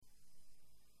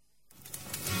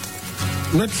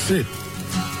Let's sit.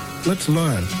 Let's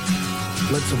learn.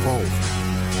 Let's evolve.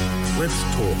 Let's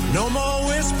talk. No more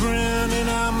whispering in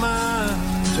our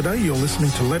minds. Today you're listening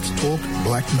to Let's Talk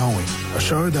Black Knowing, a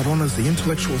show that honours the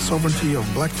intellectual sovereignty of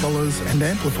blackfellas and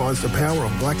amplifies the power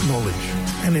of black knowledge.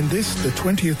 And in this, the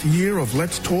 20th year of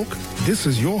Let's Talk, this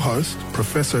is your host,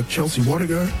 Professor Chelsea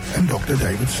Watego and Dr.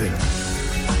 David Singh.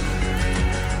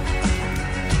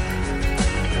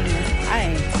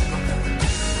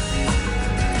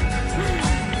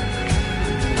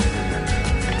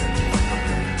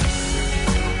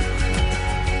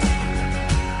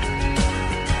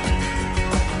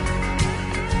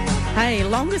 Hey,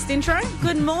 longest intro.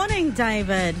 Good morning,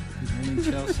 David. Good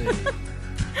morning, Chelsea.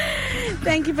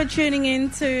 Thank you for tuning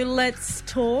in to Let's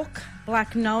Talk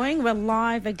Black Knowing. We're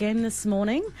live again this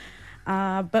morning.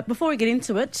 But before we get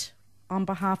into it, on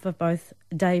behalf of both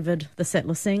David the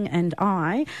Settler Singh and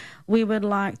I, we would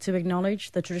like to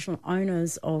acknowledge the traditional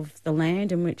owners of the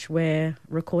land in which we're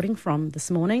recording from this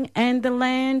morning and the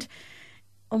land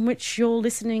on which you're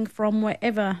listening from,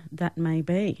 wherever that may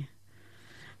be.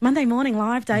 Monday morning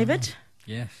live, David.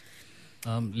 Yes.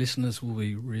 Listeners will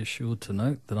be reassured to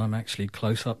note that I'm actually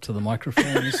close up to the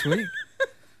microphone this week.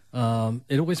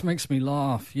 It always makes me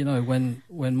laugh, you know,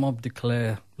 when mob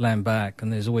declare land back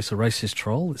and there's always a racist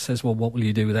troll that says, well, what will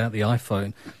you do without the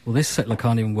iPhone? Well, this settler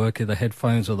can't even work with the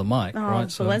headphones or the mic,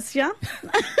 right? Oh, bless you.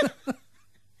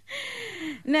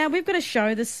 Now, we've got a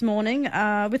show this morning.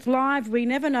 With live, we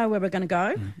never know where we're going to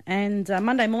go. And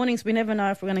Monday mornings, we never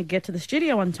know if we're going to get to the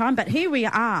studio on time. But here we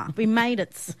are. We made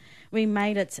it. We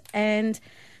made it. And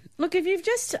look, if you've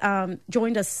just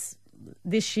joined us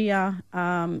this year,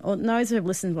 or those who have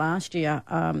listened last year,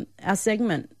 our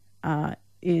segment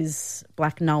is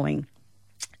Black Knowing.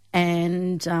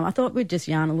 And I thought we'd just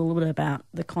yarn a little bit about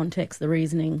the context, the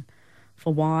reasoning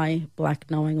for why Black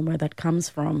Knowing and where that comes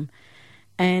from.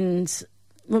 And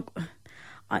look,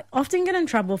 I often get in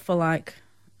trouble for like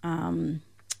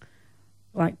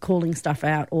calling stuff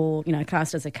out or, you know,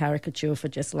 cast as a caricature for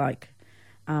just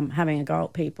having a go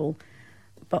at people.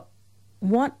 But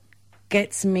what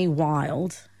gets me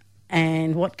wild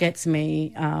and what gets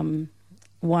me,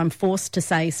 why I'm forced to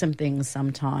say some things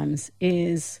sometimes,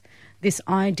 is this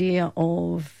idea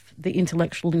of the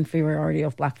intellectual inferiority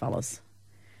of blackfellas.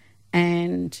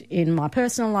 And in my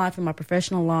personal life, in my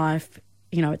professional life,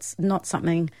 you know, it's not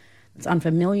something that's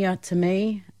unfamiliar to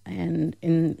me, and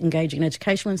in engaging in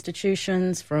educational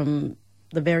institutions from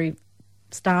the very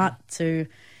start to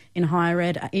in higher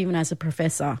ed, even as a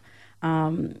professor,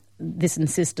 this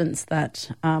insistence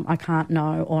that I can't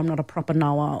know or I'm not a proper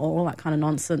knower or all that kind of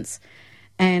nonsense.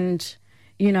 And,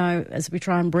 you know, as we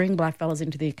try and bring blackfellas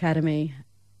into the academy,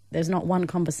 there's not one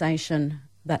conversation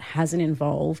that hasn't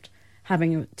involved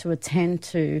having to attend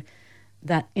to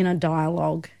that inner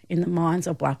dialogue in the minds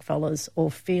of blackfellas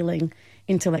or feeling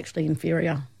intellectually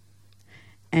inferior.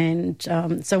 And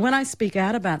so when I speak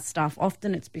out about stuff,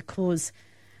 often it's because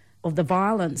of the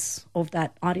violence of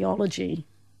that ideology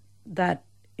that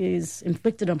is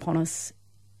inflicted upon us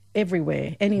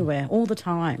everywhere, anywhere, all the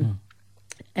time.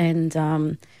 And,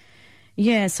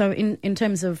 so in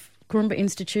terms of Karoomba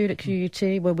Institute at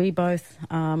QUT, where we both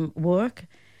work,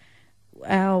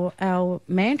 our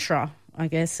mantra, I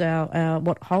guess, our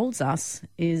what holds us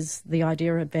is the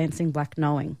idea of advancing black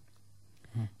knowing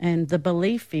and the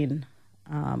belief in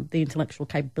the intellectual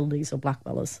capabilities of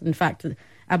blackfellas. In fact,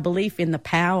 our belief in the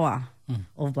power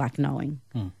of black knowing.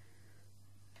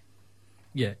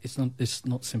 Yeah, it's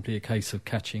not simply a case of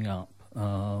catching up.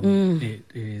 It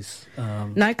is...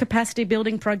 no capacity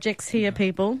building projects here,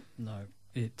 people. No,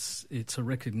 it's a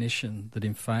recognition that,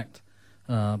 in fact,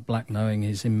 black knowing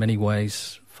is in many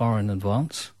ways far in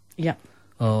advance. Yeah.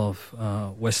 Of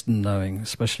Western knowing,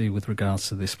 especially with regards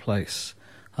to this place.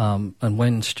 And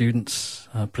when students,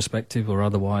 prospective or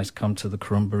otherwise, come to the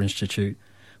Karoomba Institute,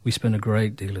 we spend a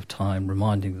great deal of time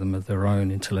reminding them of their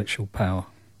own intellectual power.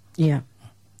 Yeah.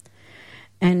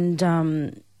 And,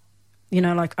 you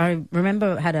know, like I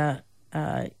remember I had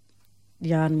a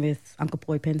yarn with Uncle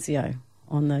Poi Pensio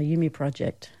on the UMI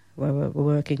project where we're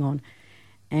working on.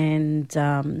 And...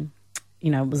 you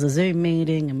know, it was a Zoom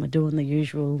meeting and we're doing the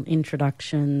usual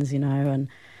introductions, you know, and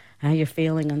how you're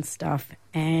feeling and stuff.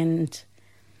 And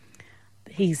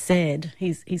he said,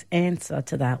 his answer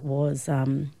to that was,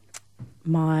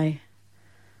 my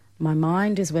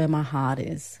mind is where my heart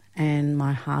is and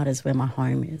my heart is where my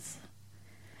home is.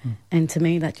 And to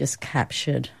me, that just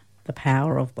captured the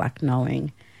power of black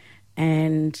knowing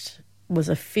and was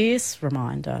a fierce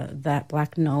reminder that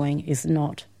black knowing is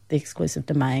not the exclusive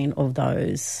domain of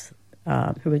those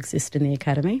who exist in the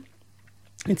academy.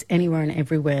 It's anywhere and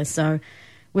everywhere. So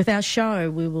with our show,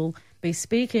 we will be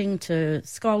speaking to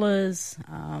scholars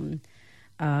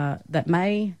that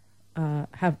may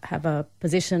have a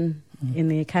position in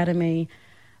the academy,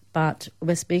 but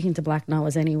we're speaking to black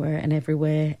knowers anywhere and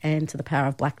everywhere, and to the power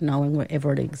of black knowing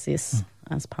wherever it exists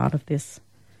as part of this.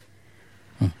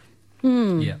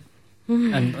 Yeah.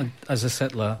 And as a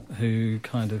settler who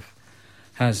kind of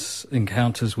has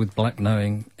encounters with black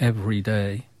knowing every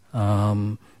day,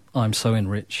 I'm so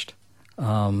enriched.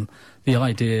 The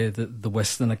idea that the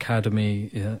Western Academy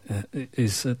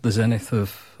is at the zenith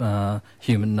of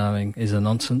human knowing is a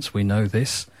nonsense. We know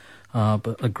this.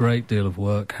 But a great deal of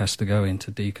work has to go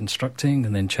into deconstructing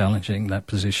and then challenging that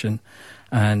position.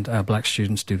 And our black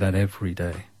students do that every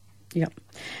day. Yep.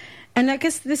 And I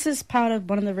guess this is part of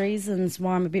one of the reasons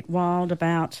why I'm a bit wild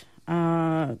about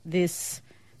this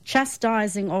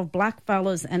chastising of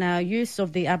blackfellas and our use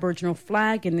of the Aboriginal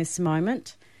flag in this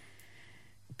moment,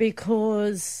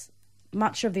 because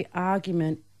much of the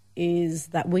argument is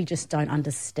that we just don't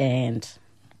understand.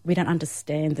 We don't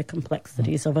understand the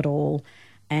complexities of it all,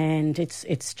 and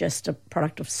it's just a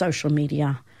product of social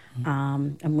media,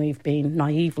 and we've been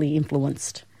naively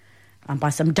influenced by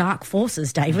some dark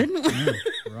forces, David.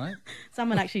 Right.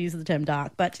 Someone actually uses the term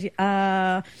dark, but so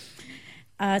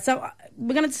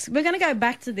we're gonna go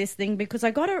back to this thing, because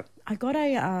I got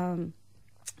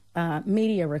a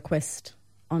media request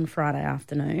on Friday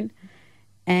afternoon,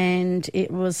 and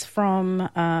it was from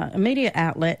a media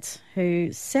outlet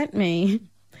who sent me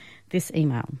this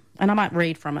email, and I might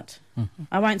read from it.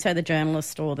 I won't say the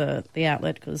journalist or the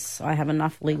outlet, because I have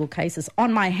enough legal cases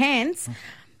on my hands.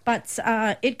 But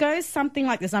it goes something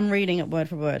like this. I'm reading it word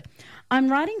for word. I'm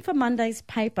writing for Monday's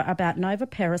paper about Nova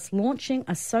Peris launching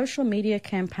a social media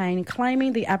campaign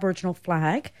claiming the Aboriginal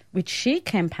flag, which she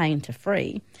campaigned to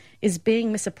free, is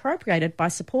being misappropriated by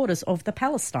supporters of the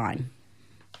Palestine.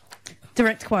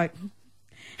 Direct quote.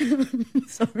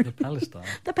 Sorry. The Palestine.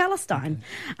 The Palestine.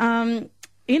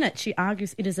 In it, she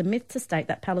argues it is a myth to state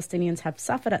that Palestinians have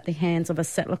suffered at the hands of a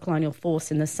settler colonial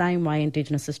force in the same way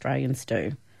Indigenous Australians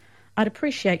do. I'd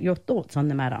appreciate your thoughts on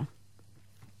the matter.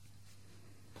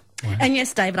 Wow. And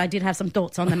yes, David, I did have some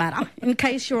thoughts on the matter, in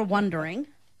case you're wondering.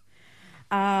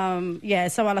 So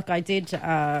I did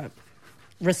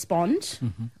respond.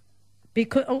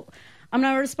 Because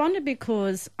I responded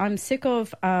because I'm sick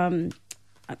of I'm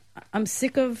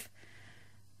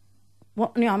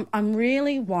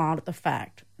really wild at the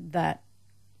fact that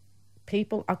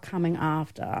people are coming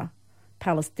after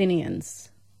Palestinians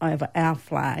over our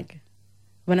flag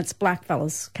when it's black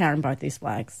fellas carrying both these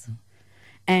flags.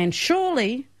 And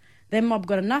surely their mob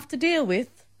got enough to deal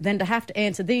with than to have to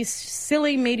answer these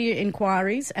silly media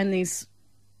inquiries and these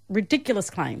ridiculous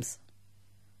claims.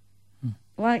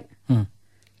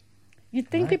 You'd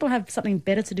think people have something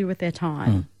better to do with their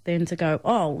time than to go,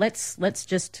 let's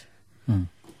just...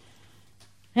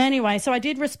 Anyway, so I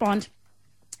did respond,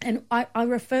 and I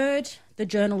referred the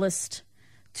journalist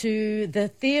to the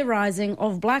theorising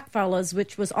of blackfellas,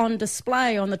 which was on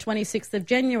display on the 26th of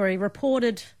January,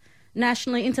 reported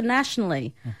nationally,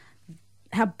 internationally,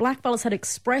 how blackfellas had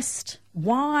expressed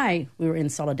why we were in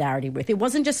solidarity with. It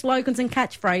wasn't just slogans and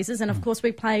catchphrases, and of course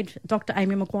we played Dr.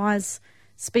 Amy Maguire's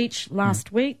speech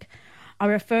last week. I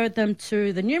referred them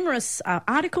to the numerous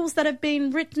articles that have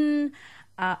been written,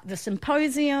 the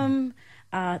symposium,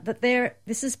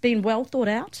 this has been well thought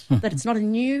out, that it's not a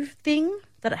new thing,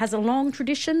 that it has a long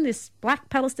tradition, this black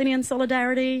Palestinian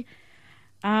solidarity.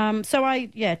 So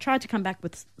I tried to come back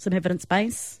with some evidence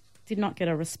base. Did not get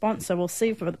a response, so we'll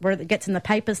see where it gets in the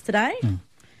papers today.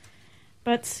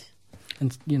 But...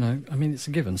 And, it's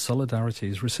a given. Solidarity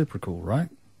is reciprocal, right?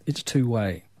 It's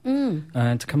two-way.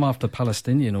 And to come after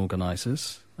Palestinian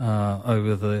organisers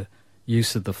over the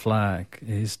use of the flag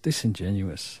is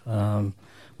disingenuous.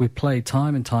 We've played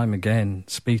time and time again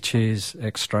speeches,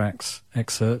 extracts,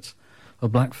 excerpts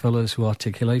of blackfellas who are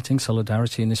articulating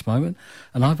solidarity in this moment.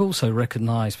 And I've also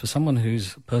recognised, for someone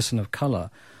who's a person of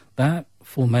colour, that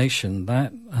formation,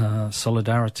 that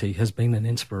solidarity has been an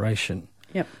inspiration.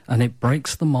 Yep. And it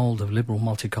breaks the mould of liberal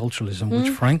multiculturalism, which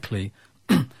frankly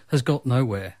has got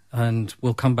nowhere. And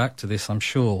we'll come back to this, I'm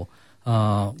sure,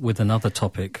 with another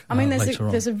topic later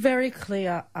on. There's a very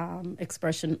clear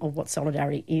expression of what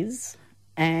solidarity is,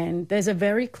 and there's a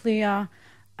very clear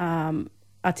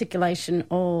articulation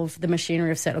of the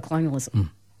machinery of settler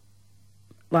colonialism.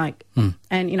 And,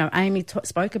 Amy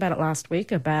spoke about it last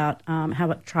week, about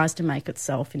how it tries to make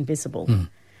itself invisible.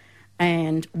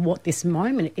 And what this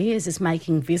moment is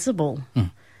making visible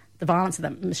the violence of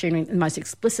that machinery in the most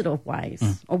explicit of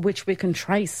ways, of which we can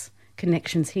trace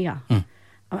connections here,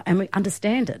 and we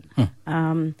understand it.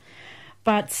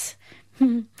 But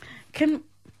can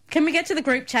we get to the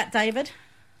group chat, David?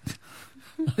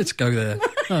 Let's go there.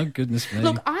 Oh, goodness me.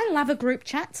 Look, I love a group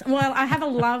chat. Well, I have a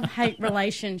love-hate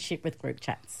relationship with group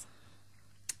chats.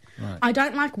 Right. I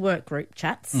don't like work group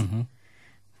chats. Mm-hmm.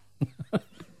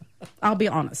 I'll be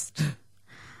honest.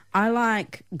 I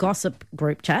like gossip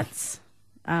group chats,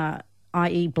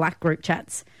 i.e. black group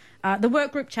chats. The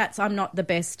work group chats I'm not the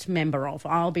best member of,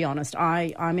 I'll be honest.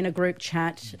 I'm in a group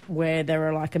chat where there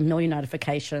are like 1 million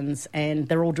notifications and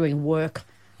they're all doing work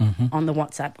on the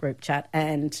WhatsApp group chat.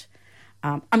 And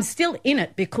I'm still in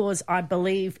it because I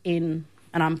believe in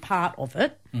and I'm part of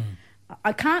it.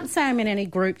 I can't say I'm in any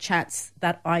group chats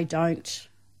that I don't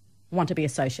want to be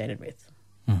associated with,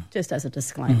 just as a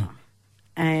disclaimer.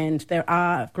 And there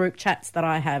are group chats that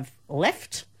I have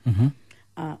left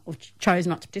or chose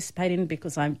not to participate in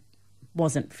because I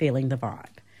wasn't feeling the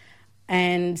vibe.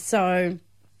 And so,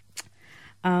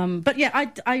 but yeah,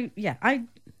 I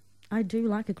do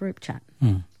like a group chat.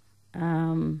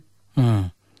 I'm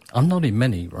not in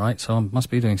many, right? So I must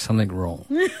be doing something wrong.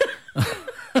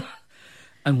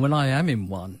 And when I am in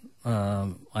one, I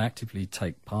actively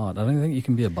take part. I don't think you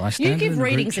can be a bystander. You give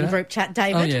readings in group chat,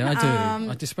 David. Oh, yeah, I do.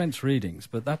 I dispense readings,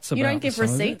 but that's about you don't give the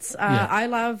sum of it. receipts. I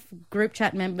love group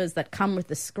chat members that come with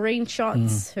the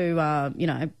screenshots, who,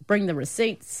 bring the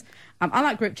receipts. I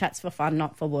like group chats for fun,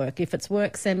 not for work. If it's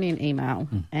work, send me an email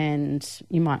and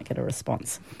you might get a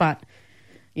response. But,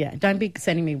 yeah, don't be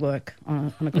sending me work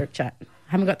on a group chat. I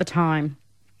haven't got the time.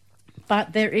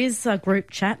 But there is a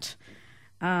group chat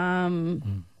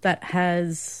that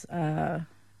has, how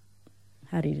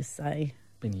do you say?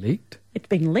 Been leaked? It's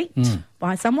been leaked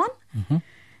by someone.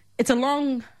 It's it's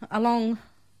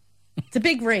a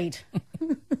big read.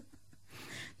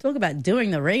 Talk about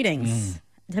doing the readings.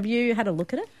 Have you had a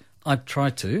look at it? I've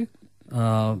tried to.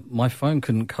 My phone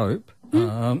couldn't cope,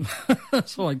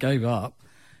 so I gave up.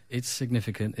 It's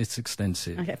significant. It's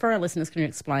extensive. Okay, for our listeners, can you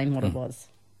explain what it was?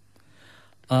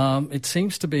 It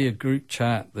seems to be a group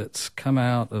chat that's come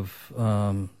out of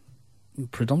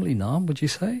predominantly Naarm, would you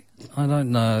say? I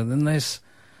don't know. Then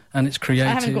and it's creatives.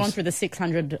 I haven't gone through the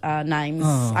 600 names.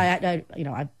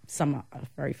 Some are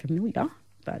very familiar,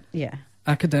 but yeah.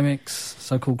 Academics,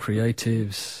 so-called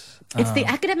creatives. It's the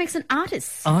academics and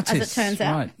artists, as it turns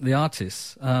out. Right, the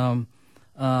artists.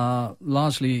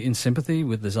 Largely in sympathy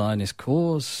with the Zionist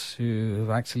cause, who have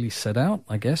actually set out,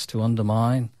 I guess, to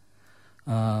undermine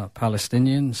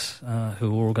Palestinians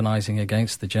who are organising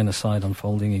against the genocide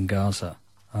unfolding in Gaza.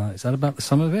 Is that about the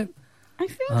sum of it? I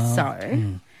think so.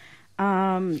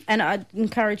 And I'd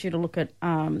encourage you to look at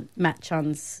Matt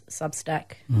Chun's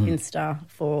Substack Insta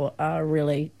for a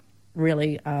really,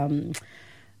 really,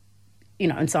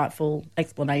 insightful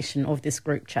explanation of this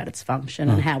group chat, its function,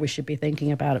 and how we should be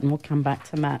thinking about it. And we'll come back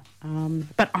to Matt.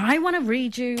 But I want to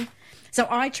read you. So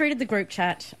I treated the group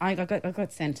chat. I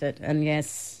got sent it, and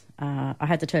yes, I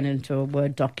had to turn it into a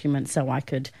Word document so I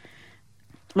could.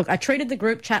 Look, I treated the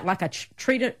group chat like I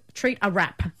treat a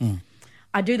rap.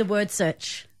 I do the word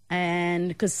search, and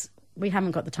because we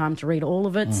haven't got the time to read all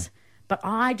of it, but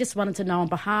I just wanted to know on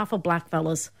behalf of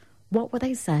blackfellas, what were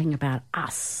they saying about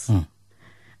us?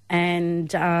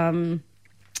 And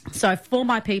so for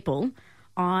my people,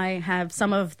 I have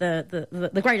some of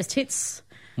the greatest hits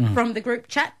from the group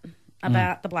chat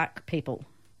about the black people.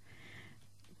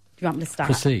 Do you want me to start?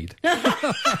 Proceed.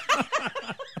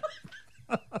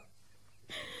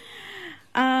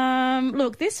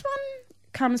 Look, this one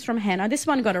comes from Hannah. This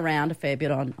one got around a fair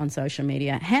bit on social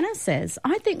media. Hannah says,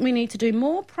 I think we need to do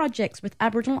more projects with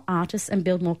Aboriginal artists and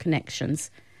build more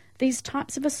connections. These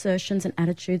types of assertions and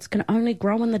attitudes can only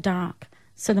grow in the dark.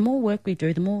 So the more work we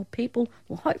do, the more people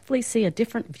will hopefully see a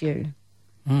different view.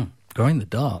 Grow in the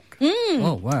dark.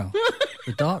 Oh, wow.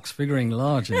 The dark's figuring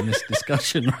large in this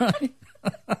discussion, right?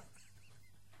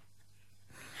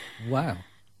 Wow.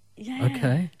 Yeah.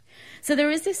 Okay. So there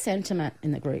is this sentiment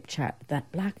in the group chat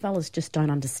that blackfellas just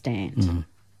don't understand.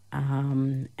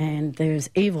 And there's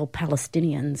evil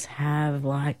Palestinians have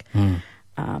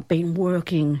been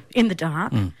working in the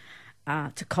dark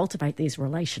to cultivate these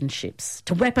relationships,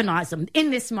 to weaponise them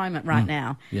in this moment right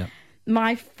now. Yeah.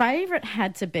 My favourite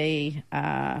had to be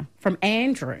from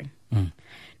Andrew.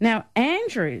 Now,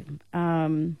 Andrew,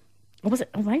 what was it?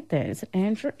 Oh, wait there. Is it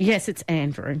Andrew? Yes, it's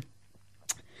Andrew.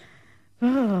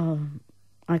 Oh,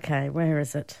 okay, where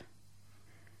is it?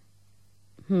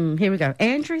 Here we go.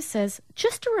 Andrew says,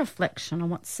 just a reflection on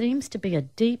what seems to be a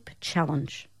deep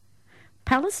challenge.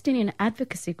 Palestinian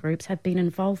advocacy groups have been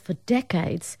involved for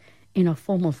decades in a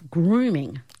form of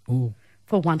grooming,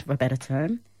 for want of a better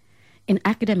term, in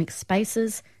academic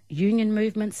spaces, union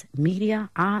movements,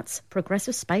 media, arts,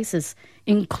 progressive spaces,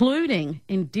 including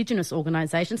Indigenous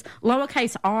organisations,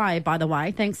 lowercase I, by the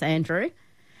way, thanks, Andrew,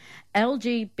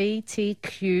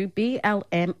 LGBTQ,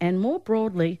 BLM, and more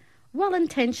broadly,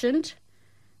 well-intentioned,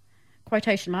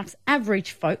 quotation marks,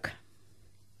 average folk.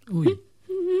 Ooh.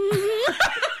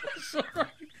 Sorry.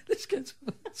 This gets...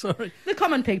 Sorry. The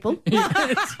common people.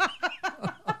 Yes.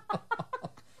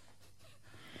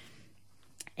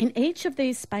 In each of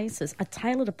these spaces, a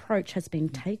tailored approach has been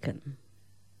taken.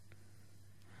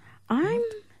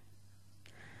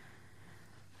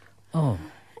 Oh.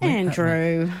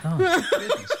 Andrew. Oh,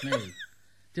 goodness me.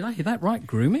 Did I hear that right?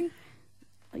 Grooming?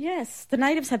 Yes, the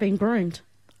natives have been groomed.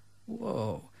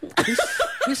 Whoa.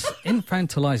 This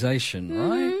infantilization,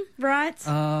 right? Right.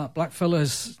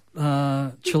 Blackfellas,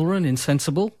 children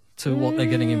insensible to what they're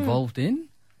getting involved in.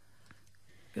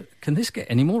 Can this get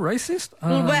any more racist?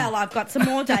 Well, I've got some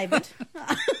more, David.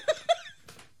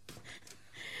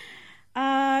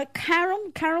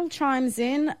 Carol chimes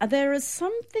in. There is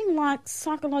something like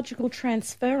psychological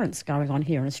transference going on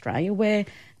here in Australia where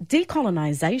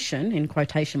decolonisation, in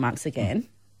quotation marks again,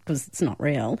 because it's not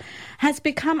real, has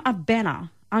become a banner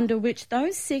under which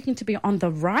those seeking to be on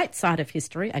the right side of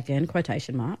history, again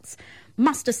quotation marks,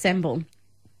 must assemble.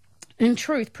 In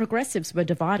truth, progressives were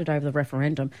divided over the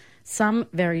referendum. Some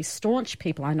very staunch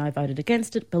people I know voted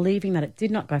against it, believing that it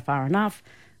did not go far enough.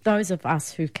 Those of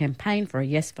us who campaigned for a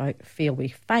yes vote feel we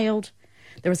failed.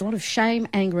 There is a lot of shame,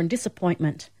 anger and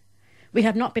disappointment. We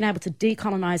have not been able to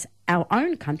decolonise our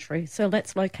own country, so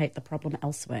let's locate the problem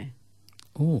elsewhere.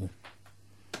 Oh.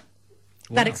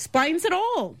 That explains it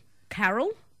all, Carol.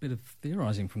 Bit of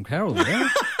theorising from Carol there.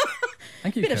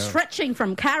 Thank you, Bit Carol. of stretching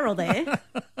from Carol there.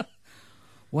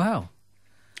 Wow.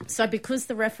 So because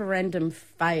the referendum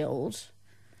failed,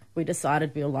 we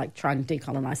decided we'll try and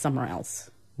decolonise somewhere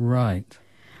else. Right.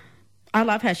 I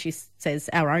love how she says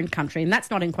our own country, and that's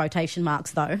not in quotation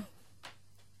marks, though.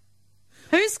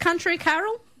 Whose country,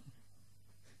 Carol?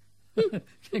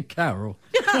 Carol.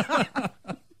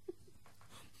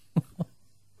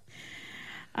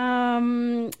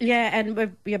 Yeah, and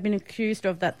we have been accused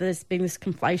of that. There's been this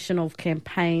conflation of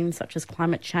campaigns such as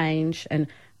climate change and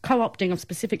co-opting of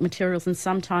specific materials and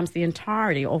sometimes the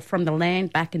entirety or from the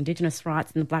land back Indigenous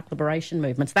rights and the Black liberation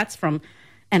movements. That's from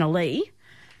Anna Lee.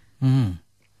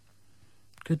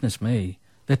 Goodness me.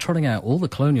 They're trotting out all the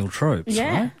colonial tropes,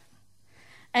 Yeah. right?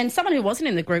 And someone who wasn't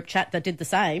in the group chat that did the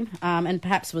same, and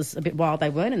perhaps was a bit wild they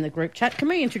weren't in the group chat. Can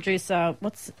we introduce Dr.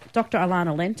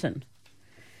 Alana Lenton?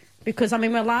 Because,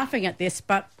 we're laughing at this,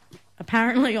 but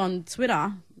apparently on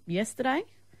Twitter yesterday,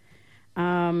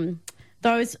 there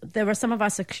were some of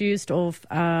us accused of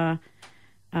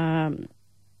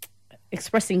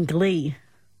expressing glee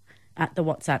at the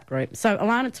WhatsApp group. So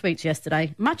Alana tweets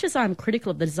yesterday, much as I'm critical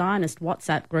of the Zionist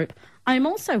WhatsApp group, I am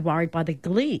also worried by the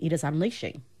glee it is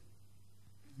unleashing.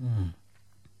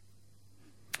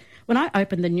 When I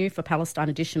opened the New for Palestine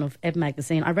edition of Ebb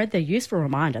magazine, I read their useful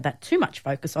reminder that too much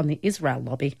focus on the Israel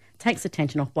lobby takes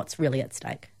attention off what's really at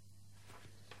stake.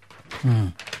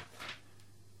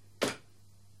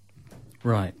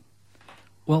 Right.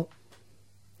 Well,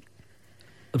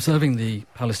 observing the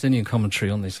Palestinian commentary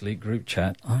on this leaked group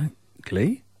chat,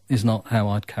 glee is not how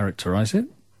I'd characterise it.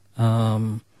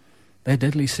 They're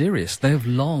deadly serious. They have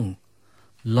long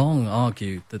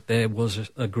argued that there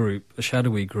was a group, a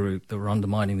shadowy group, that were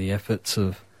undermining the efforts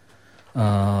of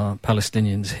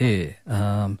Palestinians here.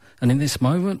 And in this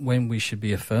moment, when we should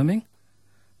be affirming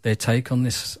their take on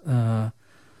this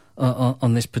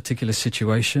particular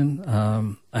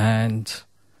situation and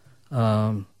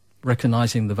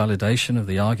recognising the validation of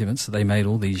the arguments that they made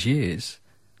all these years,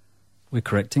 we're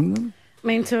correcting them.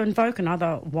 To invoke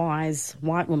another wise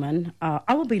white woman, I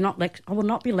will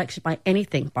not be lectured by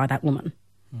anything by that woman.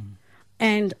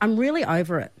 And I'm really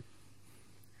over it.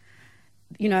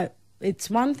 It's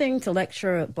one thing to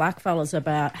lecture blackfellas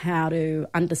about how to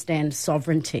understand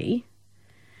sovereignty,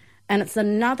 and it's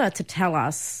another to tell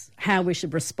us how we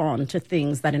should respond to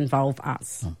things that involve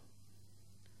us.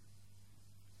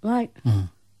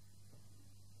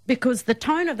 Because the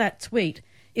tone of that tweet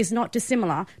is not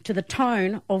dissimilar to the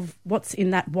tone of what's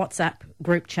in that WhatsApp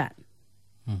group chat.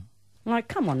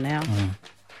 Come on now.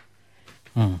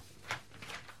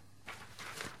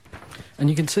 And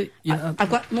you can see... I've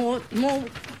got more...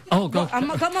 Oh, God.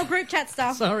 I've got more group chat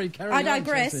stuff. Sorry, carry on, I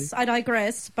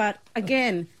digress. But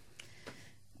again,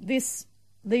 these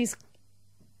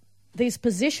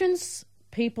positions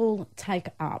people take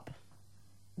up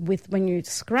with, when you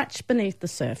scratch beneath the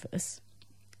surface,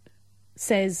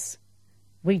 says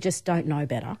we just don't know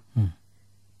better.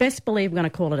 Best believe we're going to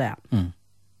call it out. And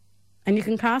you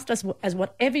can cast us as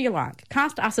whatever you like.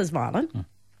 Cast us as violent.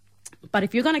 But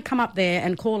if you're going to come up there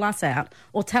and call us out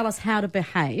or tell us how to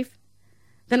behave,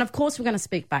 then of course we're going to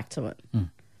speak back to it.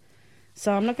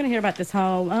 So I'm not going to hear about this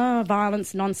whole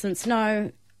violence nonsense.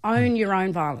 No, own your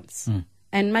own violence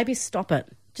and maybe stop it.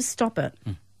 Just stop it.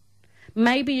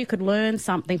 Maybe you could learn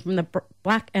something from the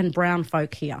black and brown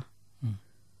folk here.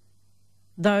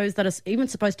 Those that are even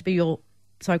supposed to be your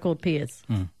so-called peers.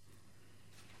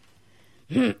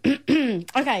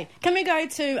 Okay, can we go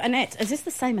to Annette? Is this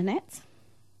the same Annette?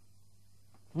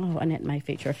 Oh, Annette may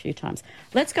feature a few times.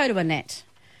 Let's go to Annette.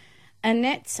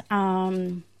 Annette's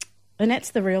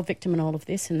the real victim in all of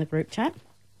this in the group chat.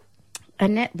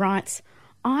 Annette writes,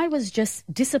 I was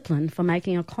just disciplined for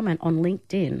making a comment on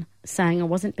LinkedIn saying I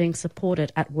wasn't being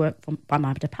supported at work by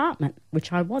my department,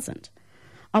 which I wasn't.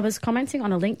 I was commenting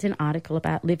on a LinkedIn article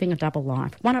about living a double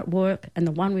life, one at work and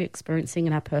the one we're experiencing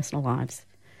in our personal lives.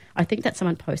 I think that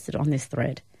someone posted on this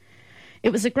thread.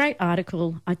 It was a great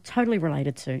article I totally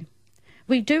related to.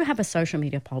 We do have a social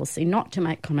media policy not to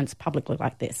make comments publicly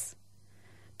like this.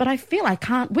 But I feel I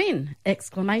can't win! !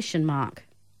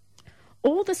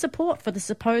 All the support for the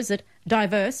supposed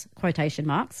diverse, quotation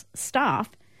marks, staff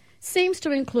seems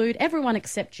to include everyone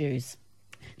except Jews.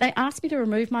 They asked me to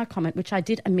remove my comment, which I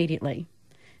did immediately.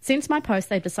 Since my post,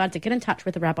 they've decided to get in touch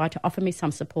with the rabbi to offer me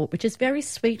some support, which is very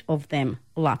sweet of them,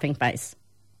 laughing face.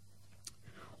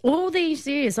 All these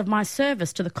years of my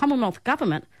service to the Commonwealth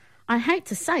Government, I hate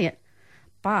to say it,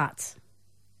 but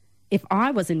if I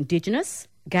was Indigenous,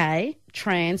 gay,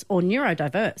 trans or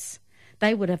neurodiverse,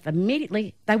 they would have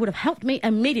helped me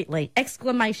immediately!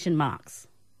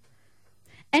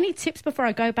 Any tips before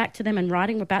I go back to them and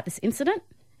writing about this incident?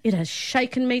 It has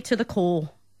shaken me to the core.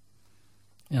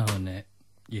 Oh, Annette,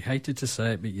 you hated to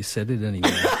say it, but you said it anyway.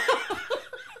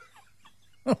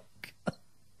 Oh, God.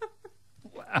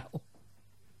 Wow.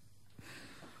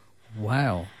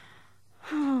 Wow.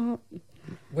 Oh.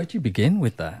 Where'd you begin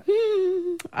with that?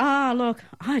 Look,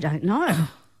 I don't know.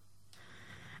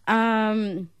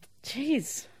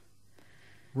 Jeez.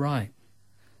 Right.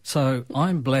 So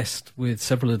I'm blessed with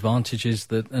several advantages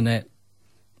that Annette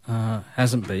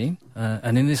hasn't been.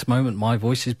 And in this moment, my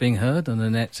voice is being heard and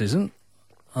Annette's isn't.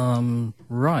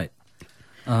 Right.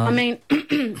 I mean,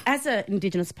 as an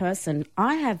Indigenous person,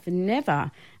 I have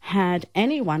never had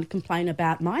anyone complain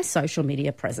about my social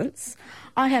media presence.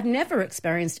 I have never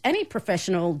experienced any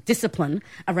professional discipline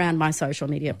around my social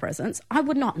media presence. I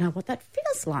would not know what that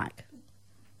feels like.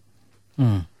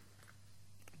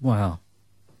 Wow.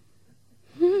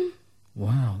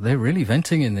 Wow. They're really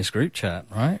venting in this group chat,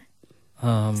 right?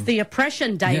 It's the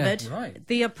oppression, David. Yeah, right.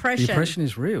 The oppression. The oppression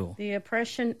is real. The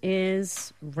oppression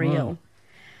is real. Wow.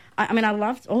 I mean, I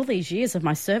loved all these years of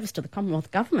my service to the Commonwealth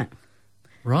Government.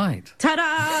 Right.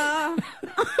 Ta-da!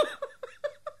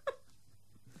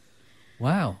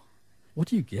 Wow. What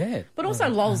do you get? But also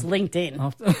LOL's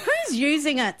LinkedIn. Who's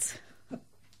using it?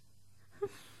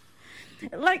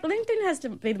 Like, LinkedIn has to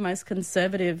be the most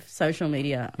conservative social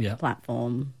media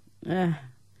platform.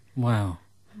 Wow.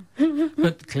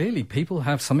 But clearly people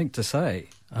have something to say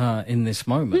in this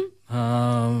moment.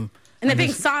 And they're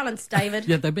being silenced, David.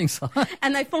 Yeah, they're being silenced.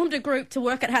 And they formed a group to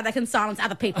work out how they can silence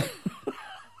other people.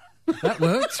 That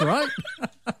works, right?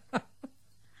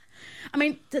 I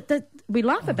mean, we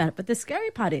laugh about it, but the scary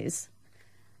part is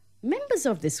members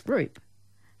of this group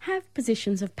have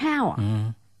positions of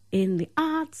power in the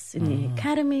arts, in the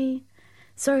academy,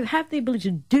 so have the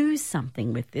ability to do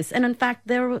something with this. And in fact,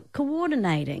 they're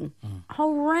coordinating a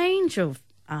whole range of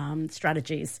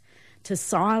strategies to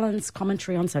silence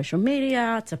commentary on social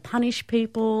media, to punish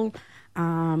people.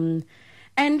 And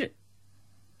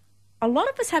a lot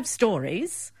of us have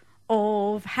stories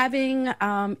of having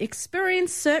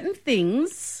experienced certain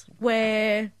things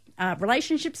where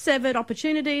relationships severed,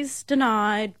 opportunities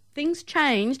denied, things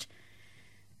changed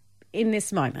in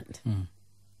this moment.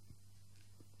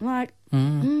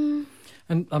 And,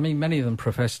 I mean, many of them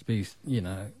profess to be,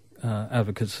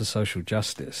 advocates for social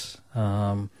justice.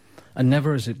 And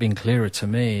never has it been clearer to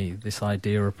me, this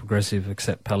idea of progressive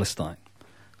accept Palestine.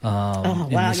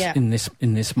 In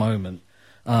this moment.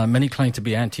 Many claim to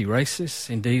be anti-racist,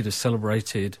 indeed have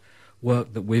celebrated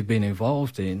work that we've been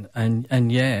involved in,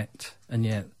 and yet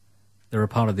they're a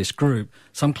part of this group.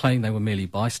 Some claim they were merely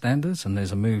bystanders and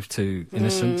there's a move to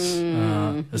innocence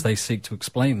as they seek to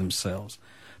explain themselves.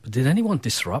 But did anyone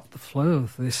disrupt the flow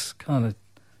of this kind of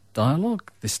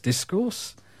dialogue, this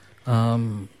discourse?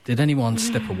 Did anyone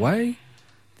step away?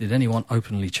 Did anyone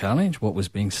openly challenge what was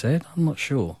being said? I'm not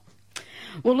sure.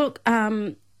 Well, look,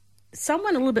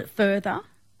 someone a little bit further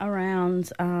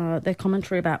around their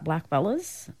commentary about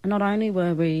blackfellas. Not only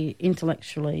were we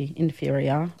intellectually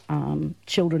inferior,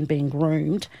 children being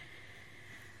groomed,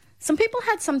 some people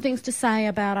had some things to say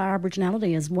about our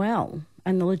Aboriginality as well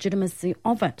and the legitimacy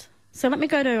of it. So let me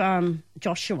go to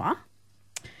Joshua,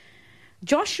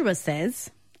 Joshua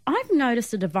says, I've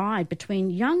noticed a divide between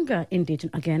younger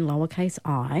Indigenous, again lowercase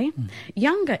I,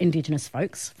 younger Indigenous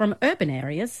folks from urban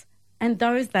areas and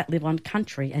those that live on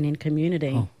country and in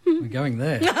community. Oh, we're going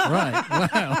there. Right,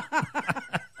 wow.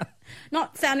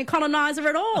 Not sounding coloniser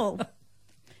at all.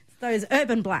 It's those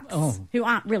urban blacks who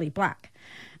aren't really black.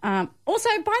 Also,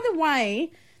 by the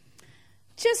way,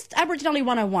 just Aboriginal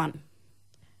 101.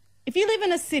 If you live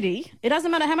in a city, it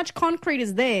doesn't matter how much concrete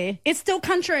is there, it's still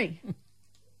country.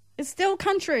 It's still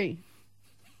country.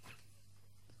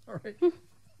 Sorry.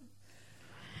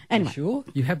 Anyway. Sure?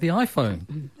 You have the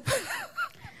iPhone.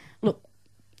 Look,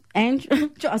 Andrew.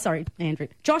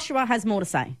 Joshua has more to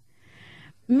say.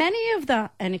 Many of the,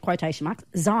 and in quotation marks,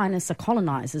 Zionists or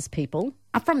colonisers people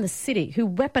are from the city who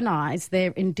weaponise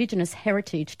their Indigenous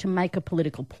heritage to make a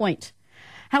political point.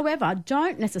 However,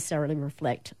 don't necessarily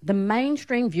reflect the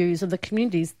mainstream views of the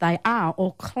communities they are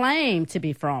or claim to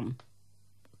be from.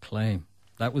 Claim.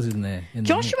 That was in there.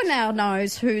 Joshua now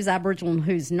knows who's Aboriginal and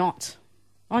who's not.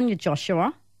 On you,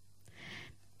 Joshua.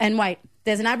 And wait,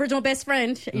 there's an Aboriginal best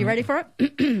friend. Are you ready for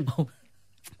it?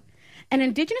 An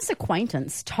Indigenous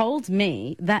acquaintance told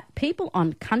me that people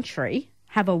on country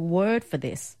have a word for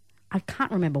this. I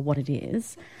can't remember what it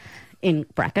is, in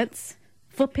brackets,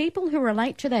 for people who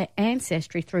relate to their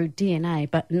ancestry through DNA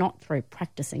but not through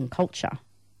practicing culture.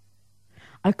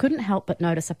 I couldn't help but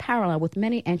notice a parallel with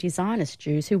many anti-Zionist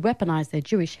Jews who weaponise their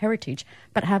Jewish heritage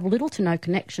but have little to no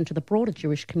connection to the broader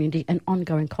Jewish community and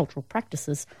ongoing cultural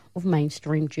practices of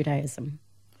mainstream Judaism.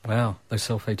 Wow, those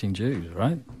self-hating Jews,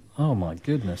 right? Oh, my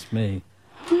goodness me.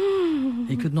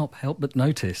 He could not help but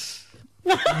notice.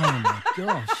 Oh, my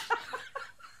gosh.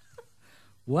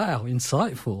 Wow,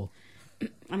 insightful.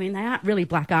 I mean, they aren't really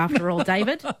black after all,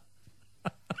 David.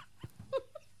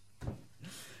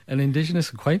 An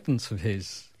Indigenous acquaintance of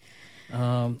his.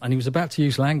 And he was about to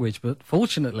use language, but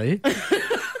fortunately...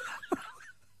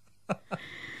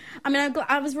 I mean,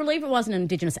 I was relieved it wasn't an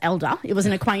Indigenous elder. It was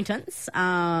an acquaintance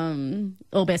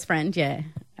or best friend, yeah.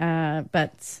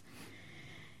 But,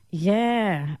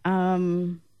 yeah.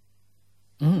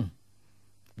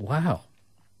 Wow.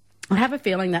 I have a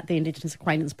feeling that the Indigenous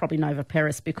acquaintance is probably Nova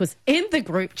Peris because in the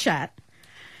group chat,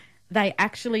 they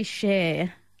actually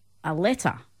share a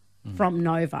letter from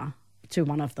Nova to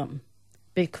one of them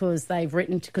because they've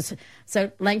written...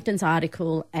 So Langton's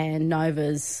article and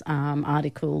Nova's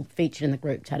article featured in the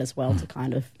group chat as well to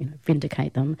kind of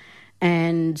vindicate them.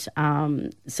 And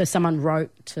so someone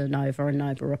wrote to Nova and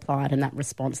Nova replied and that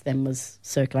response then was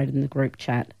circulated in the group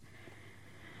chat.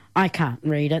 I can't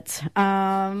read it.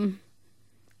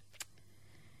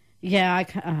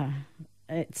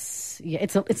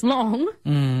 It's long.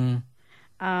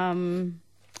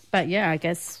 But yeah, I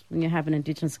guess when you have an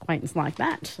Indigenous acquaintance like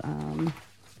that,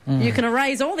 you can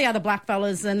erase all the other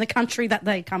blackfellas in the country that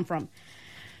they come from.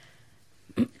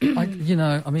 My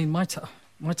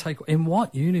take, in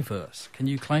what universe can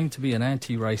you claim to be an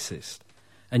anti-racist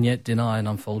and yet deny an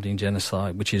unfolding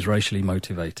genocide which is racially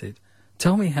motivated?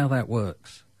 Tell me how that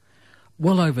works.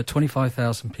 Well over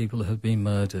 25,000 people have been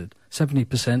murdered,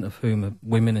 70% of whom are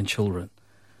women and children.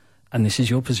 And this is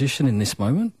your position in this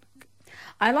moment?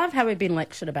 I love how we've been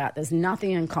lectured about there's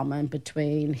nothing in common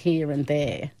between here and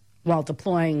there while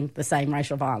deploying the same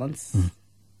racial violence.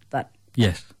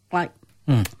 Yes. Like...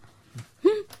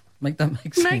 Make that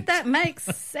make sense. Make that make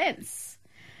sense.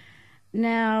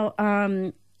 Now,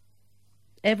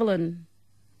 Evelyn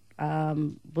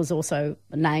was also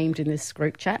named in this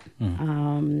group chat.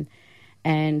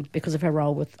 And because of her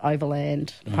role with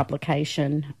Overland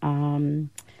publication,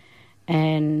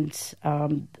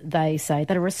 they say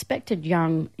that a respected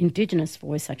young Indigenous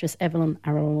voice such as Evelyn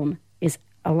Aralon is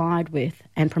allied with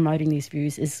and promoting these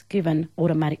views is given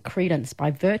automatic credence by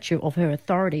virtue of her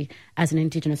authority as an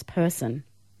Indigenous person.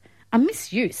 A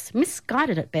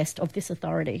misguided at best, of this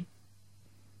authority.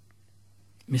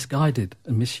 Misguided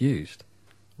and misused.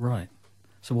 Right.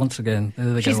 So once again,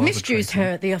 there they She's go. She's misused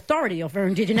the authority of her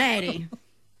indigeneity.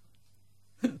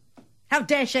 How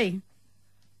dare she?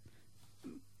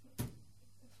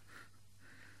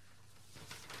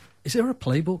 Is there a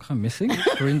playbook I'm missing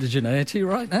for indigeneity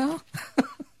right now?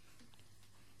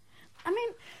 I mean,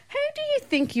 who do you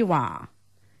think you are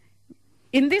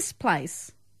in this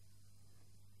place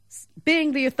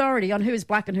being the authority on who's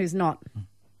black and who's not?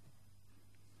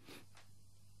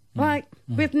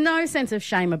 With no sense of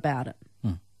shame about it.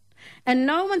 And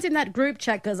no one's in that group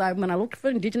chat because when I looked for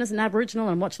Indigenous and Aboriginal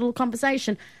and watched a little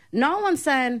conversation, no one's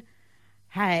saying,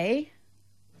 hey,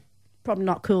 probably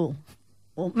not cool.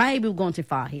 Or maybe we're going too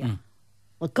far here.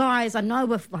 Well, guys, I know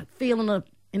we're feeling it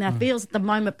in our feels at the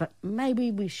moment, but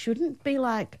maybe we shouldn't be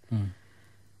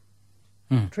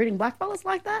treating blackfellas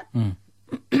like that.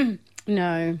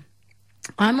 No.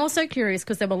 I'm also curious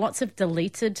because there were lots of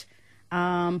deleted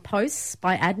posts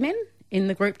by admin in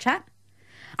the group chat.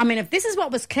 I mean, if this is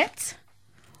what was kept,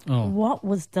 what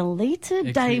was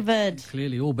deleted, David?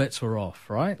 Clearly all bets were off,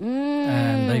 right?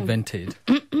 And they vented.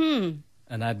 And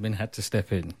admin had to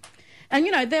step in. And,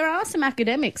 you know, there are some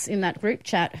academics in that group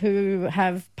chat who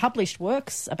have published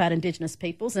works about Indigenous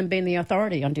peoples and been the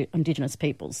authority on Indigenous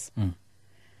peoples.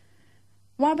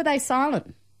 Why were they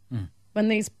silent when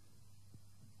these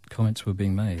comments were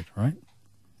being made, right?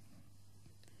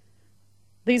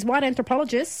 These white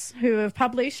anthropologists who have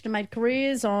published and made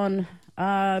careers on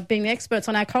being the experts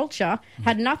on our culture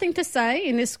had nothing to say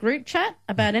in this group chat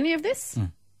about any of this.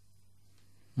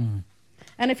 And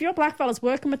if you're blackfellas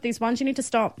working with these ones, you need to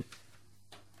stop.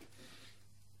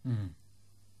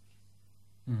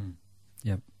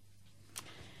 Yep.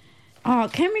 Oh,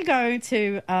 can we go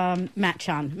to Matt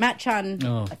Chun? Matt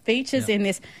Chun features in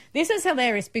this. This is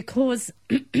hilarious because...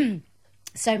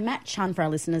 So Matt Chun, for our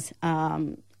listeners,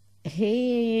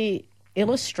 he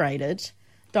illustrated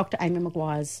Dr. Amy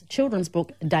Maguire's children's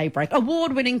book, Daybreak.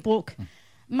 Award-winning book.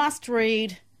 Must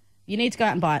read. You need to go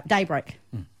out and buy it. Daybreak.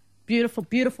 Beautiful,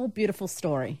 beautiful, beautiful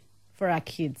story for our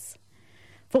kids.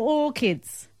 For all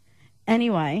kids.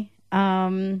 Anyway,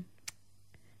 so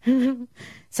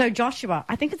Joshua,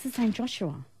 I think it's the same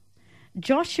Joshua.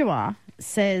 Joshua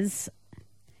says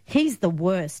he's the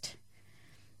worst.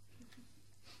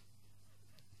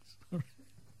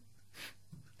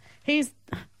 He's...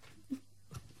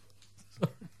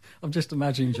 I'm just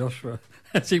imagining Joshua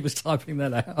as he was typing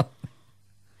that out.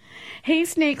 He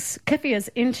sneaks kefias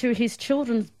into his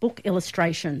children's book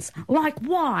illustrations. Like,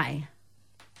 why?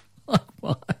 Like,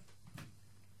 why?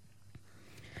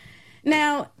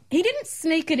 Now, he didn't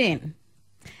sneak it in.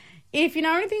 If you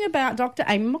know anything about Dr.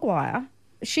 Amy Maguire,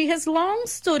 she has long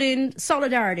stood in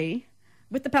solidarity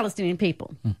with the Palestinian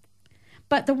people.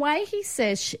 But the way he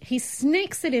says, he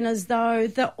sneaks it in as though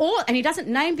and he doesn't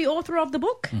name the author of the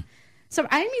book. So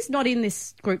Amy's not in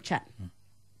this group chat.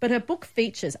 But her book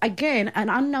features, again, an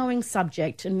unknowing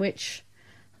subject in which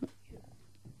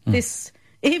this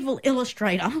evil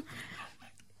illustrator,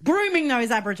 grooming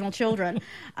those Aboriginal children,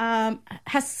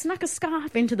 has snuck a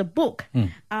scarf into the book,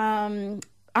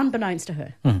 unbeknownst to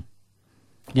her.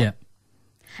 Yeah.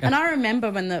 And I remember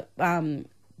when the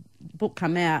book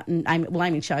came out, and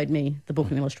Amy showed me the book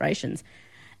and illustrations,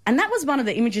 and that was one of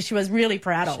the images she was really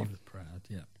proud of. She was proud,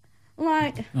 yeah.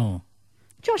 Like,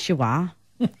 Joshua.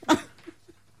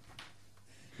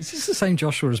 Is this the same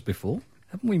Joshua as before?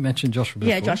 Haven't we mentioned Joshua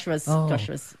before? Yeah, Joshua's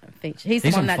feature. He's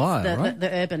the one that's fire, right?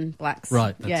 the urban blacks.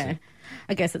 Right, that's it.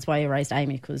 I guess that's why he raised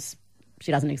Amy, because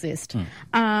she doesn't exist.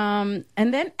 And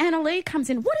then Anna Lee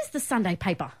comes in. What is the Sunday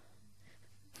paper?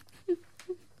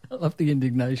 I love the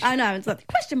indignation. I know, it's like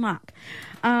question mark.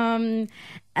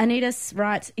 Anitas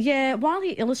writes, while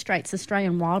he illustrates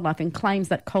Australian wildlife and claims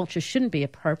that culture shouldn't be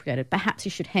appropriated, perhaps he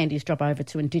should hand his job over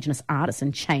to Indigenous artists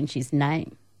and change his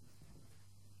name.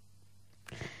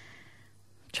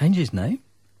 Change his name?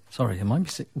 Sorry, am I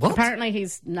missing? What? Apparently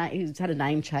he's had a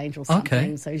name change or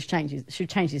something, so should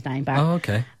change his name back. Oh,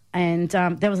 okay. And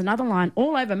there was another line,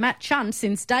 all over Matt Chun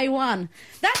since day one.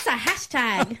 That's a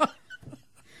hashtag.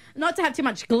 Not to have too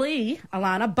much glee,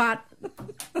 Alana, but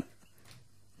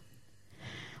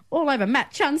all over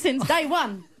Matt Chun since day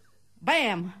one.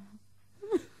 Bam.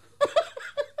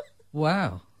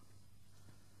 Wow.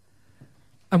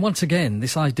 And once again,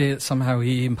 this idea that somehow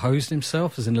he imposed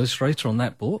himself as an illustrator on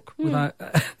that book without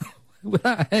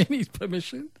Amy's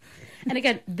permission. And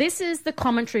again, this is the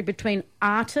commentary between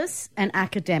artists and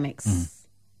academics.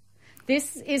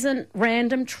 This isn't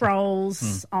random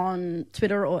trolls on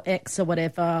Twitter or X or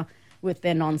whatever with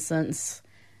their nonsense.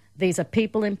 These are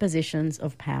people in positions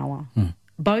of power,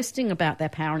 boasting about their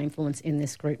power and influence in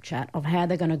this group chat of how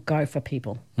they're going to go for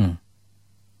people.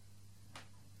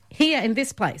 Here in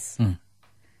this place.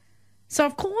 So,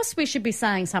 of course, we should be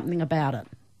saying something about it.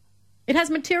 It has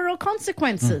material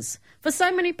consequences for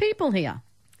so many people here.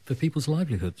 For people's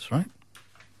livelihoods, right?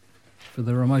 For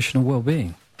their emotional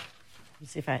well-being.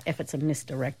 See if our efforts are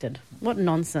misdirected. What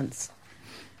nonsense.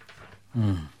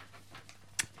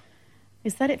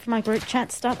 Is that it for my group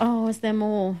chat stuff? Oh, is there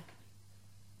more?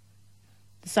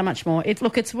 So much more.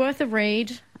 It's worth a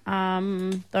read,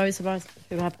 those of us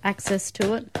who have access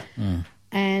to it.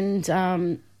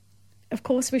 And... of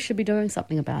course, we should be doing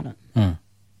something about it. And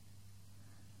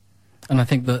I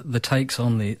think that the takes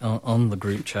on the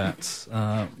group chats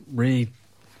read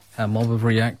how Mob have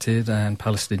reacted, and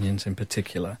Palestinians in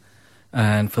particular.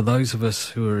 And for those of us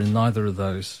who are in neither of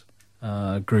those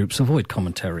groups, avoid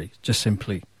commentary. Just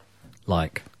simply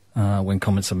like when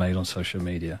comments are made on social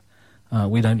media.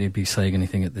 we don't need to be saying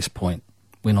anything at this point.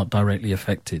 We're not directly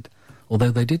affected.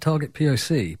 Although they did target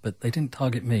POC, but they didn't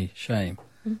target me. Shame.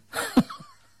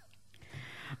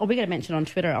 Oh, we're going to mention on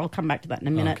Twitter. I'll come back to that in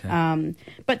a minute. Okay.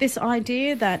 But this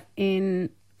idea that in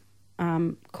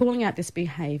calling out this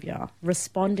behaviour,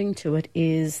 responding to it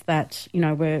is that, you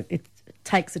know, where it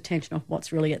takes attention off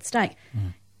what's really at stake.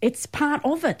 It's part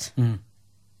of it.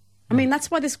 I mean,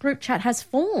 that's why this group chat has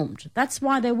formed. That's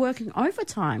why they're working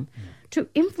overtime to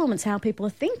influence how people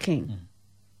are thinking.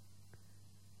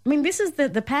 I mean, this is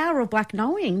the power of black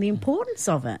knowing, the importance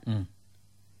of it.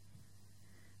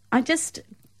 I just...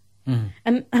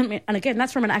 And again,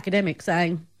 that's from an academic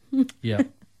saying... Yeah.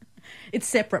 It's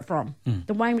separate from.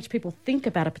 The way in which people think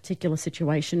about a particular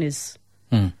situation is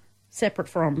separate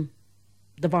from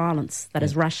the violence that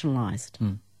is rationalised.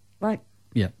 Like...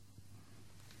 Yeah.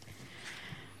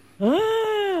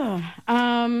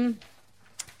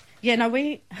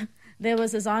 There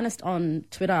was a Zionist on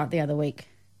Twitter the other week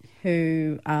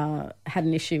who had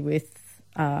an issue with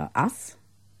us.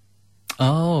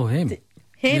 Oh, him.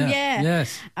 Him, yeah.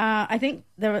 Yes. I think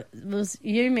there was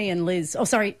you, me and Liz. Oh,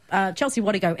 sorry, Chelsea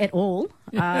Wattigo et al.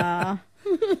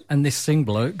 And this Singh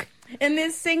bloke. And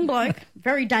this Singh bloke,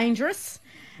 very dangerous,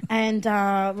 and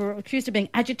were accused of being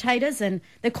agitators, and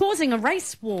they're causing a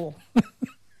race war.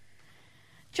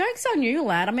 Joke's on you,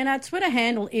 lad. I mean, our Twitter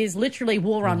handle is literally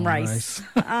War on Race.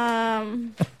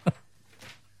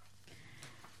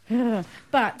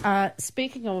 But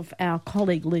speaking of our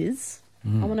colleague Liz,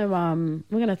 I want to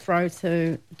we're going to throw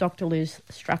to Dr. Liz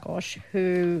Strakosch,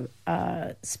 who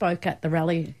spoke at the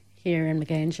rally here in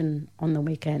Meganjin on the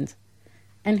weekend.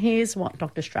 And here's what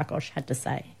Dr. Strakosch had to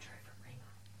say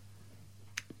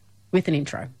with an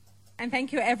intro. And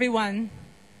thank you, everyone,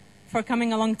 for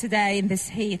coming along today in this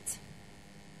heat.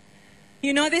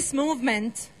 You know, this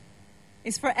movement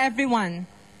is for everyone,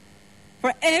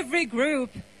 for every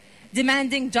group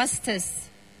demanding justice.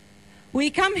 We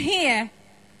come here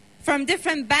from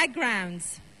different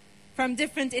backgrounds, from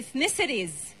different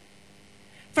ethnicities,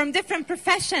 from different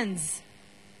professions,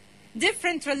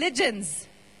 different religions,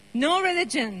 no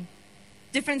religion,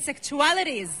 different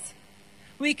sexualities.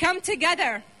 We come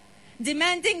together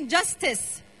demanding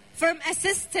justice from a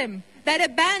system that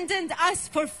abandoned us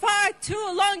for far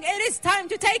too long. It is time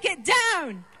to take it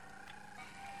down.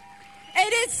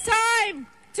 It is time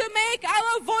to make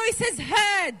our voices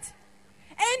heard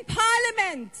in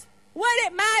Parliament when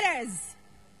it matters.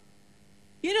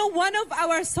 You know, one of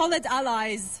our solid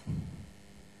allies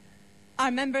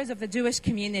are members of the Jewish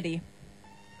community.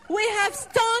 We have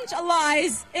staunch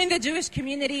allies in the Jewish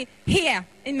community here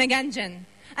in Meganjin.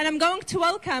 And I'm going to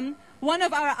welcome one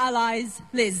of our allies,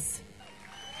 Liz.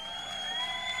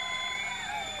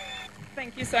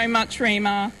 Thank you so much,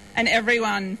 Rima, and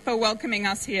everyone for welcoming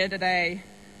us here today.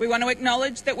 We want to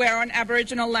acknowledge that we're on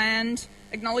Aboriginal land,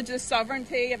 acknowledge the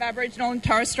sovereignty of Aboriginal and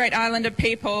Torres Strait Islander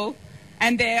people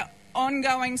and their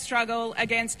ongoing struggle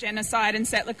against genocide and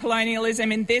settler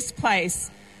colonialism in this place,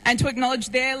 and to acknowledge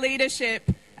their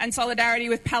leadership and solidarity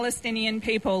with Palestinian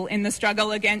people in the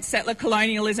struggle against settler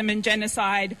colonialism and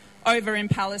genocide over in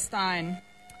Palestine.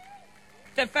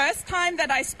 The first time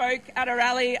that I spoke at a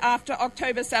rally after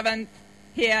October 7th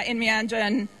here in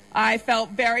Meanjin, I felt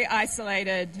very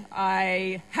isolated.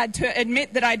 I had to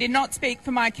admit that I did not speak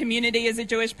for my community as a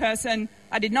Jewish person.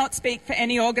 I did not speak for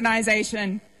any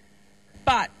organisation.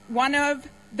 But one of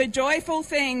the joyful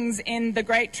things in the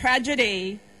great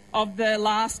tragedy of the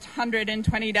last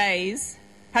 120 days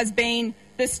has been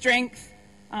the strength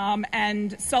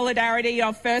and solidarity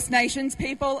of First Nations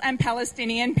people and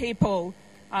Palestinian people,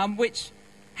 which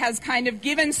has kind of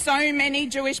given so many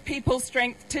Jewish people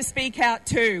strength to speak out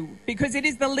too, because it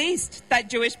is the least that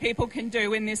Jewish people can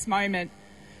do in this moment.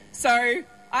 So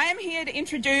I am here to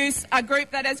introduce a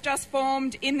group that has just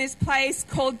formed in this place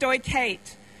called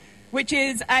Doikate, which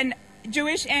is a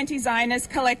Jewish anti-Zionist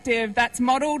collective that's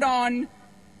modelled on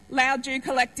Loud Jew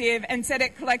Collective and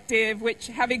Tzedek Collective, which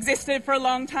have existed for a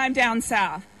long time down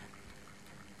south.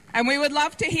 And we would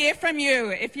love to hear from you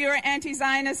if you're an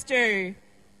anti-Zionist Jew.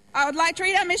 I would like to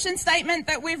read our mission statement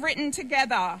that we've written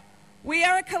together. We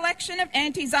are a collection of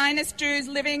anti-Zionist Jews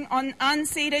living on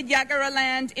unceded Yagara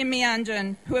land in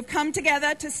Meanjin who have come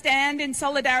together to stand in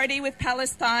solidarity with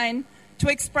Palestine, to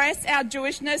express our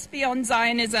Jewishness beyond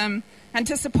Zionism, and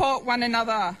to support one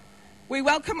another. We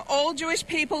welcome all Jewish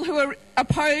people who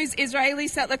oppose Israeli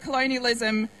settler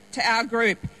colonialism to our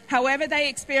group, however they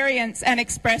experience and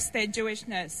express their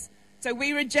Jewishness. So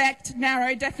we reject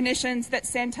narrow definitions that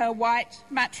centre white,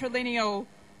 matrilineal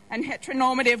and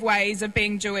heteronormative ways of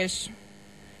being Jewish.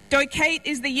 Doikate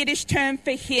is the Yiddish term for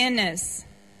here-ness.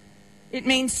 It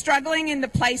means struggling in the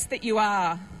place that you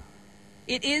are.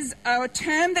 It is a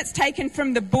term that's taken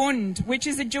from the Bund, which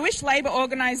is a Jewish labour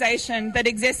organisation that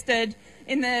existed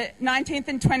in the 19th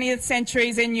and 20th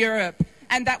centuries in Europe,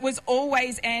 and that was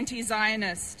always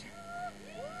anti-Zionist.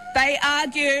 They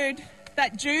argued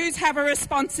that Jews have a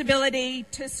responsibility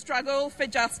to struggle for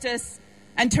justice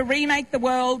and to remake the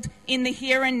world in the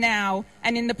here and now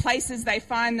and in the places they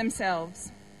find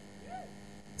themselves.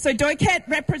 So Doiket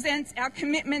represents our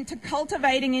commitment to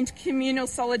cultivating intercommunal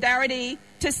solidarity,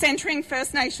 to centering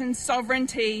First Nations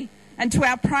sovereignty, and to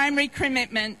our primary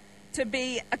commitment to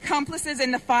be accomplices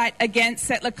in the fight against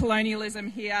settler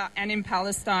colonialism here and in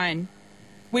Palestine.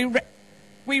 We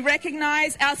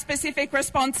recognise our specific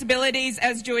responsibilities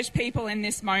as Jewish people in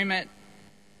this moment,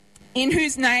 in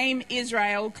whose name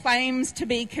Israel claims to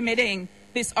be committing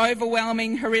this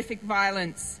overwhelming, horrific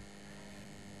violence.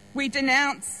 We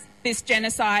denounce this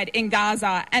genocide in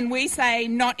Gaza, and we say,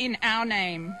 not in our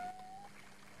name.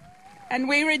 And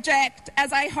we reject,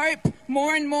 as I hope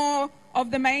more and more of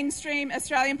the mainstream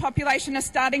Australian population are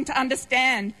starting to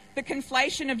understand, the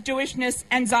conflation of Jewishness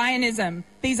and Zionism.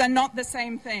 These are not the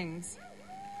same things.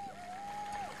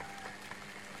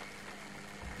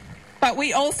 But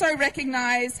we also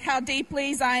recognise how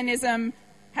deeply Zionism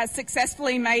has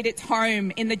successfully made its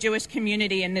home in the Jewish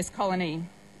community in this colony.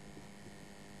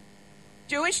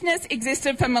 Jewishness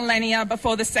existed for millennia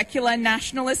before the secular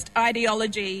nationalist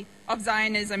ideology of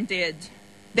Zionism did.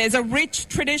 There's a rich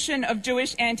tradition of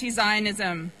Jewish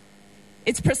anti-Zionism.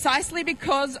 It's precisely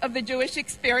because of the Jewish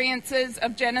experiences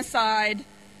of genocide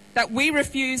that we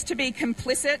refuse to be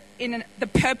complicit in the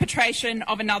perpetration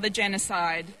of another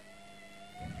genocide.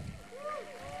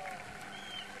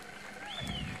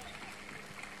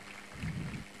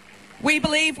 We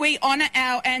believe we honour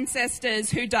our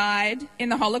ancestors who died in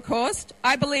the Holocaust.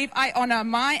 I believe I honour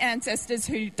my ancestors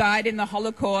who died in the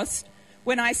Holocaust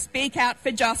when I speak out for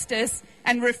justice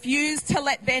and refuse to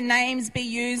let their names be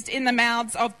used in the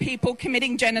mouths of people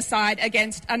committing genocide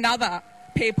against another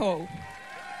people.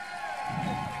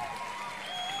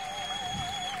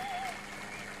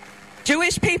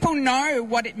 Jewish people know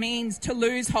what it means to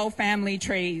lose whole family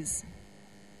trees,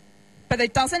 but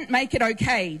it doesn't make it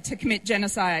okay to commit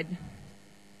genocide.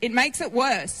 It makes it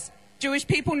worse. Jewish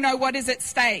people know what is at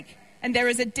stake, and there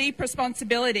is a deep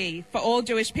responsibility for all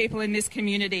Jewish people in this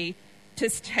community to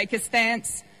take a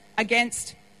stance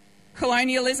against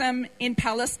colonialism in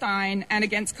Palestine and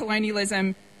against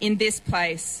colonialism in this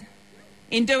place.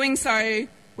 In doing so,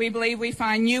 we believe we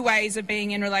find new ways of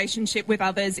being in relationship with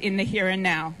others in the here and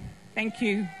now. Thank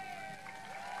you.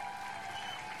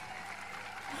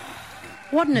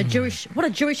 What a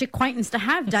Jewish acquaintance to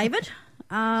have, David.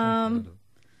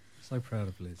 So proud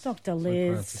of Liz. Dr. Liz. Liz.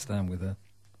 So proud to stand with her.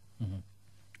 Mm-hmm.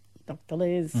 Dr.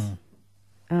 Liz.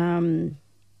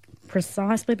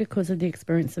 Precisely because of the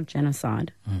experience of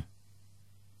genocide.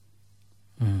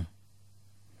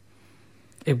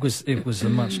 It was a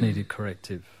much needed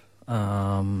corrective,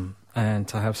 and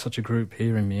to have such a group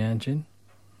here in Mianjin,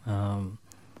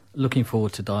 looking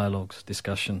forward to dialogues,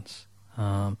 discussions,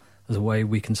 as a way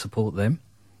we can support them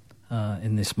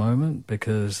in this moment,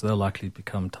 because they'll likely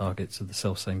become targets of the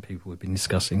self-same people we've been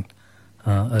discussing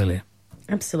earlier.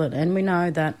 Absolutely, and we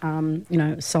know that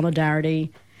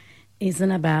solidarity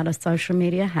isn't about a social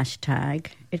media hashtag.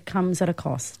 It comes at a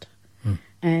cost.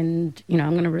 And,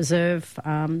 I'm going to reserve,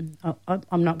 I'm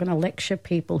not going to lecture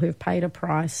people who've paid a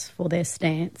price for their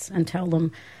stance and tell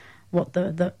them what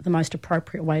the most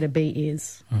appropriate way to be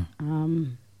is.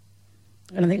 And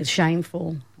I think it's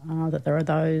shameful that there are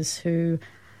those who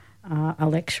are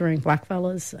lecturing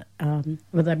blackfellas,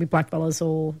 whether they be blackfellas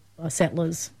or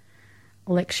settlers,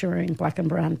 lecturing black and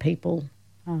brown people,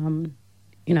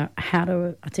 how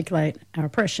to articulate our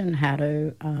oppression, how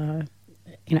to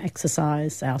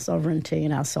exercise our sovereignty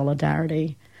and our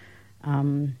solidarity.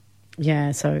 I'm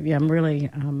really...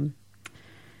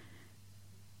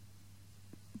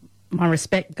 my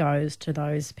respect goes to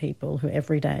those people who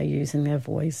every day are using their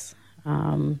voice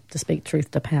to speak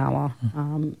truth to power,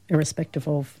 irrespective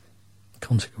of...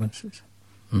 consequences.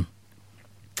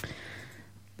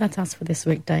 That's us for this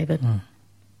week, David.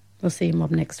 We'll see you,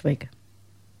 Mob, next week.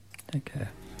 Take care.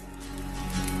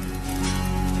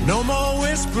 No more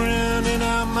whispering in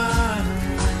our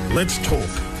mind. Let's Talk,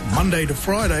 Monday to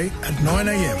Friday at 9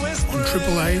 a.m. on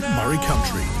Triple A Murray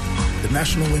Country, the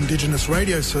National Indigenous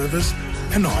Radio Service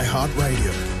and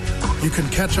iHeartRadio. You can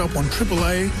catch up on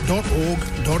AAA.org.au,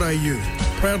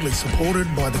 proudly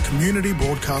supported by the Community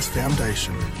Broadcast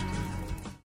Foundation.